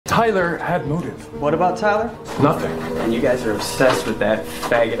Tyler had motive. What about Tyler? Nothing. And you guys are obsessed with that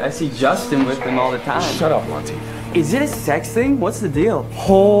faggot. I see Justin with him all the time. Shut up, Monty. Is it a sex thing? What's the deal?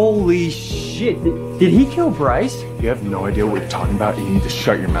 Holy shit. Did he kill Bryce? You have no idea what you're talking about, and you need to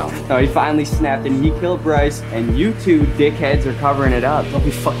shut your mouth. No, he finally snapped and he killed Bryce, and you two dickheads are covering it up. Don't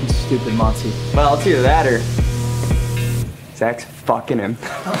be fucking stupid, Monty. Well, it's either that or Zach's fucking him.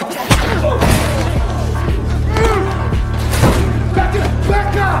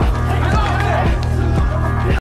 Back up!